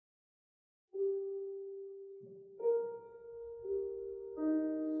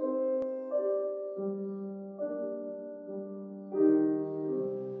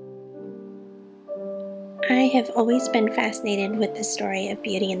have always been fascinated with the story of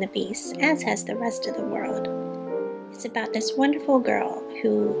Beauty and the Beast, as has the rest of the world. It's about this wonderful girl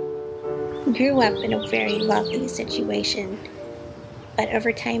who grew up in a very wealthy situation, but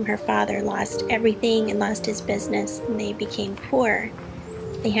over time her father lost everything and lost his business, and they became poor.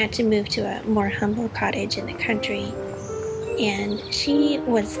 They had to move to a more humble cottage in the country, and she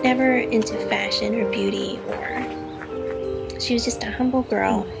was never into fashion or beauty, or she was just a humble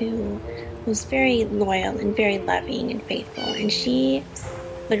girl who was very loyal and very loving and faithful, and she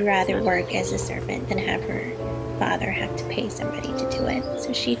would rather work as a servant than have her father have to pay somebody to do it.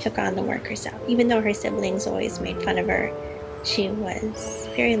 So she took on the work herself. Even though her siblings always made fun of her, she was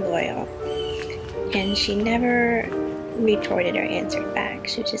very loyal, and she never retorted or answered back.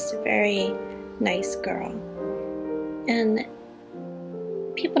 She was just a very nice girl. And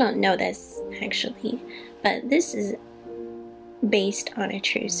people don't know this actually, but this is based on a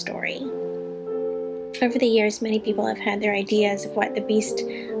true story. Over the years, many people have had their ideas of what the Beast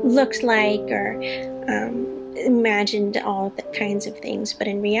looks like, or imagined all kinds of things, but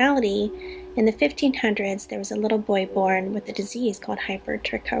in reality, in the 1500s, there was a little boy born with a disease called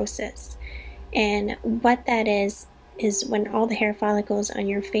hypertrichosis. And what that is when all the hair follicles on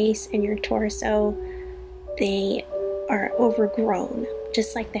your face and your torso, they are overgrown,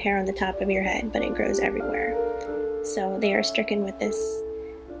 just like the hair on the top of your head, but it grows everywhere. So they are stricken with this,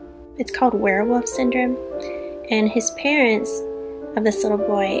 it's called werewolf syndrome. And his parents of this little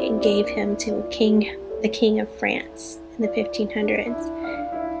boy gave him to the king of France in the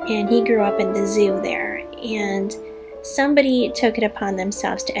 1500s. And he grew up in the zoo there. And somebody took it upon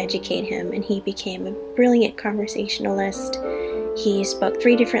themselves to educate him, and he became a brilliant conversationalist. He spoke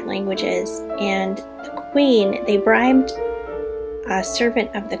 3 different languages, and the queen, they bribed a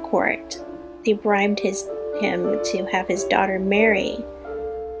servant of the court. They bribed him to have his daughter marry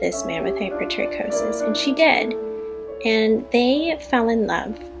this man with hypertrichosis, and she did. And they fell in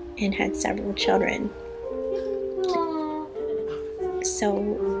love and had several children.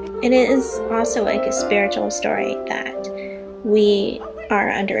 So it is also like a spiritual story that we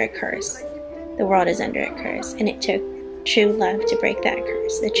are under a curse. The world is under a curse, and it took true love to break that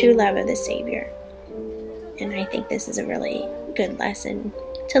curse, the true love of the Savior. And I think this is a really good lesson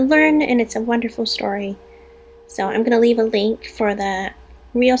to learn, and it's a wonderful story. So I'm going to leave a link for the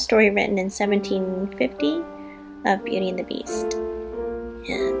real story written in 1750 of Beauty and the Beast.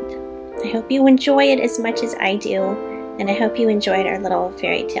 And I hope you enjoy it as much as I do, and I hope you enjoyed our little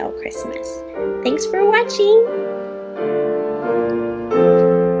fairy tale Christmas. Thanks for watching!